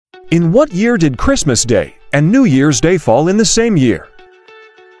In what year did Christmas Day and New Year's Day fall in the same year?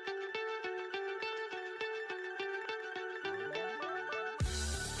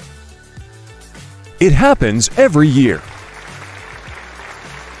 It happens every year.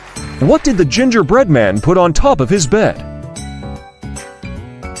 What did the gingerbread man put on top of his bed?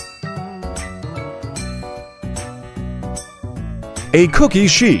 A cookie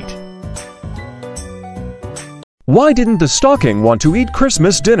sheet. Why didn't the stocking want to eat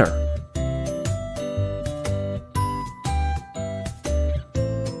Christmas dinner?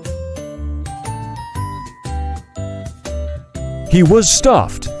 He was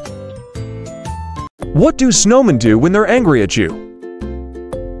stuffed. What do snowmen do when they're angry at you?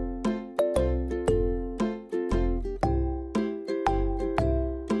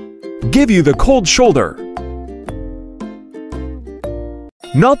 Give you the cold shoulder.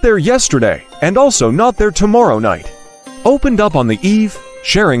 Not there yesterday, and also not there tomorrow night. Opened up on the eve,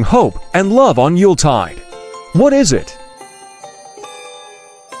 sharing hope and love on Yuletide. What is it?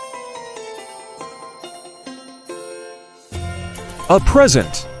 A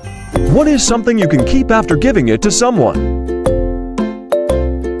present. What is something you can keep after giving it to someone?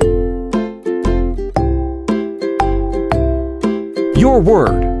 Your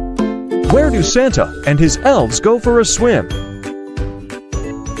word. Where do Santa and his elves go for a swim?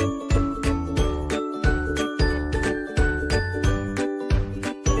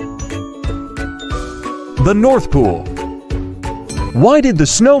 The North Pole. Why did the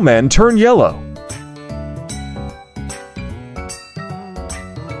snowman turn yellow?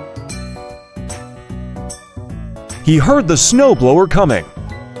 He heard the snowblower coming.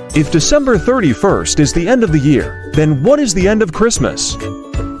 If December 31st is the end of the year, then what is the end of Christmas?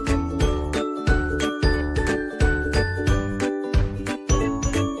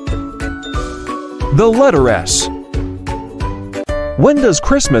 The letter S. When does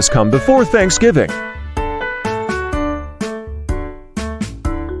Christmas come before Thanksgiving?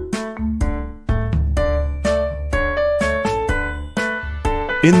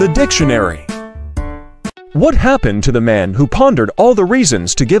 In the dictionary. What happened to the man who pondered all the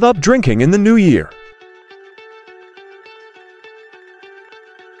reasons to give up drinking in the new year?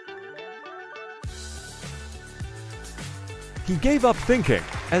 He gave up thinking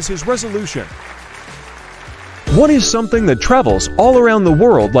as his resolution. What is something that travels all around the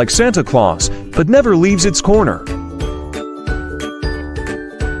world like Santa Claus, but never leaves its corner?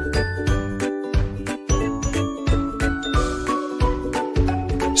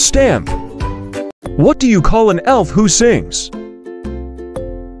 Stamp. What do you call an elf who sings?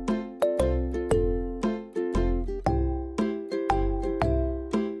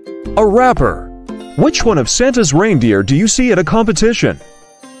 A rapper. Which one of Santa's reindeer do you see at a competition?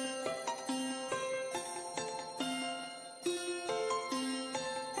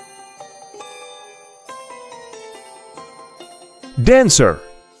 Dancer.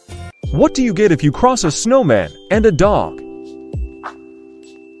 What do you get if you cross a snowman and a dog?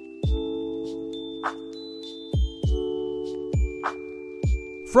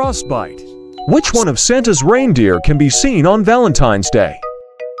 Frostbite. Which one of Santa's reindeer can be seen on Valentine's Day?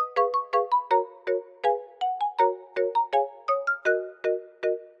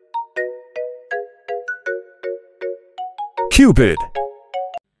 Cupid.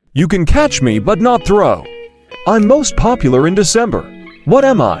 You can catch me but not throw. I'm most popular in December. What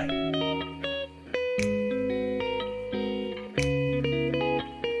am I?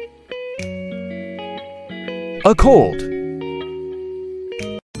 A cold.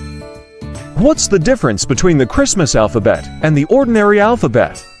 What's the difference between the Christmas alphabet and the ordinary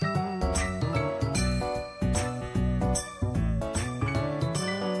alphabet?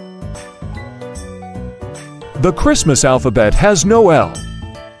 The Christmas alphabet has no L.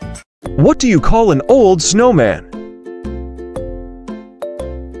 What do you call an old snowman?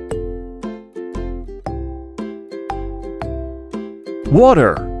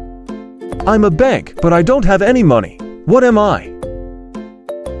 Water. I'm a bank, but I don't have any money. What am I?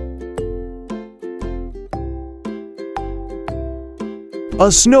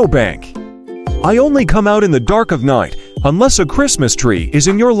 A snowbank. I only come out in the dark of night unless a Christmas tree is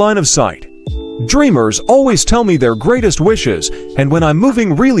in your line of sight. Dreamers always tell me their greatest wishes, and when I'm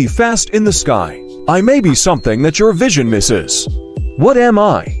moving really fast in the sky, I may be something that your vision misses. What am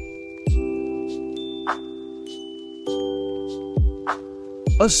I?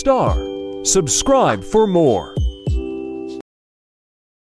 A star. Subscribe for more.